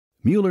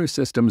Mueller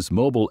Systems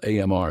Mobile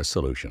AMR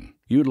solution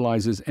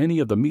utilizes any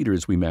of the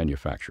meters we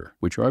manufacture,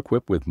 which are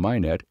equipped with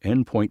MyNet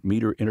endpoint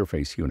meter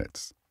interface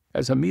units.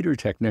 As a meter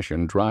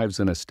technician drives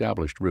an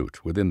established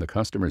route within the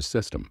customer's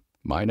system,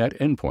 MyNet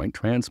endpoint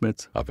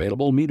transmits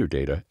available meter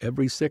data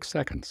every 6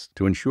 seconds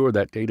to ensure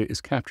that data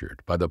is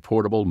captured by the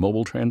portable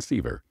mobile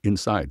transceiver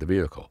inside the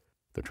vehicle.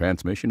 The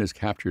transmission is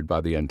captured by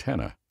the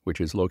antenna,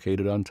 which is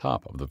located on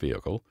top of the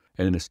vehicle,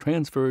 and is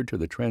transferred to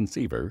the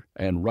transceiver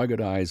and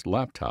ruggedized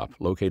laptop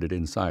located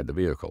inside the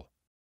vehicle.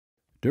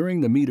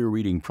 During the meter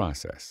reading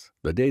process,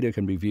 the data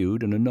can be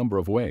viewed in a number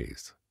of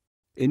ways.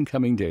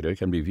 Incoming data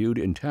can be viewed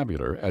in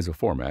tabular as a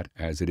format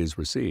as it is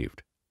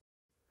received.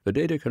 The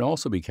data can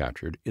also be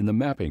captured in the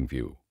mapping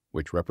view,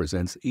 which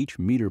represents each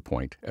meter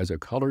point as a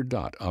colored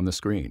dot on the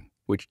screen,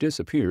 which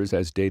disappears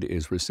as data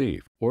is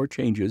received, or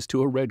changes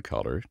to a red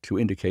color to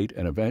indicate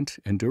an event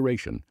and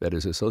duration that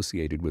is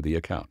associated with the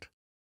account.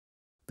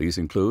 These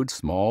include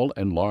small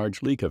and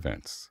large leak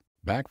events,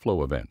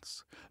 backflow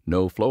events,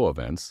 no-flow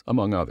events,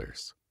 among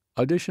others.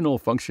 Additional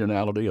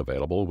functionality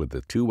available with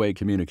the two-way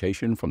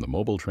communication from the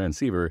mobile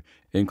transceiver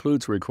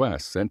includes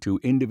requests sent to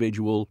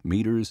individual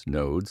meters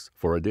nodes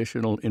for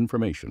additional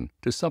information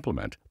to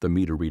supplement the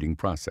meter reading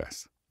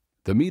process.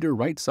 The meter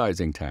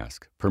right-sizing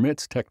task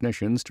permits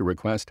technicians to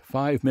request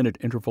 5-minute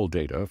interval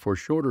data for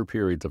shorter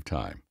periods of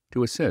time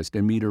to assist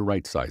in meter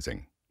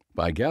right-sizing.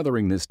 By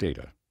gathering this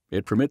data,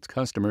 it permits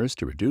customers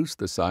to reduce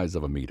the size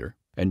of a meter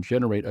and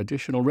generate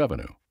additional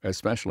revenue,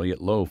 especially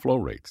at low flow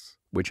rates,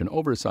 which an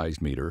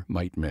oversized meter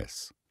might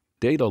miss.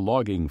 Data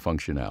logging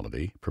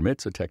functionality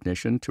permits a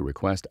technician to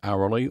request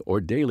hourly or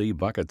daily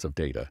buckets of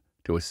data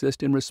to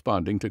assist in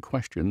responding to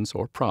questions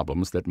or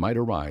problems that might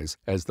arise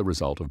as the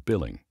result of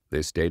billing.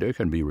 This data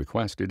can be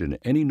requested in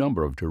any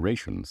number of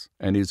durations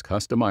and is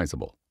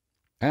customizable.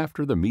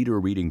 After the meter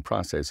reading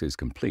process is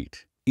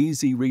complete,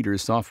 EZ Reader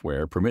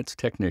software permits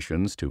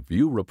technicians to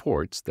view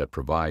reports that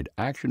provide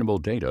actionable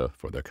data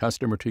for the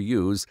customer to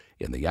use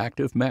in the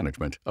active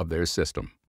management of their system.